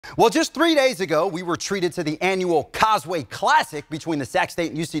Well, just 3 days ago, we were treated to the annual Causeway Classic between the Sac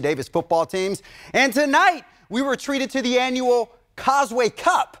State and UC Davis football teams. And tonight, we were treated to the annual Causeway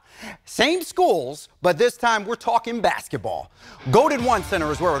Cup. Same schools, but this time we're talking basketball. Golden One Center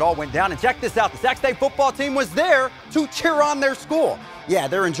is where it all went down. And check this out, the Sac State football team was there to cheer on their school. Yeah,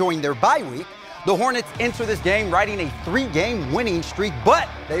 they're enjoying their bye week. The Hornets enter this game riding a 3-game winning streak, but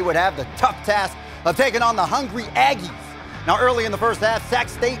they would have the tough task of taking on the hungry Aggies. Now, early in the first half, Sac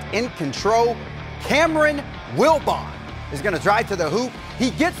State in control. Cameron Wilbon is going to drive to the hoop.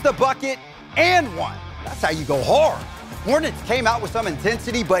 He gets the bucket and one. That's how you go hard. Hornets came out with some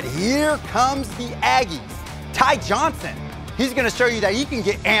intensity, but here comes the Aggies. Ty Johnson, he's going to show you that he can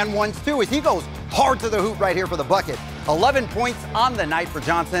get and ones too as he goes hard to the hoop right here for the bucket. 11 points on the night for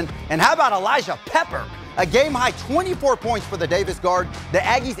Johnson. And how about Elijah Pepper? A game-high 24 points for the Davis guard. The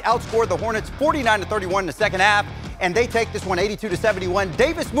Aggies outscored the Hornets 49-31 in the second half, and they take this one 82-71.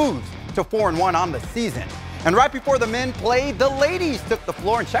 Davis moves to 4-1 on the season. And right before the men played, the ladies took the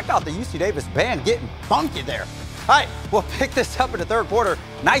floor, and check out the UC Davis band getting funky there. All right, we'll pick this up in the third quarter.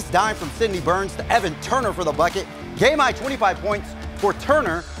 Nice dime from Sydney Burns to Evan Turner for the bucket. Game-high 25 points for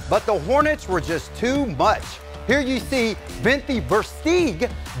Turner, but the Hornets were just too much. Here you see Vinthi Versteeg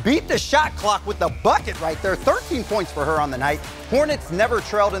beat the shot clock with the bucket right there. 13 points for her on the night. Hornets never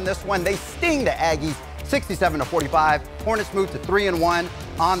trailed in this one. They sting the Aggies 67-45. Hornets moved to 3-1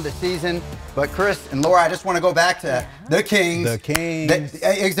 on the season. But Chris and Laura, I just want to go back to the Kings. The Kings.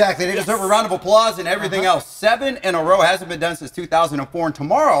 Exactly. They deserve a round of applause and everything else. 7 in a row. Hasn't been done since 2004. And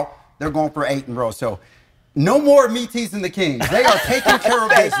tomorrow, they're going for 8 in a row. So no more me teasing the Kings. They are taking care of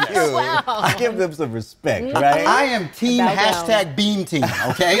business. Wow. I give them some respect, right? I am team #Beam Team,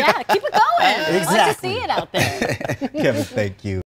 okay? Yeah, keep it going. Exactly. I'd like to see it out there. Kevin, thank you.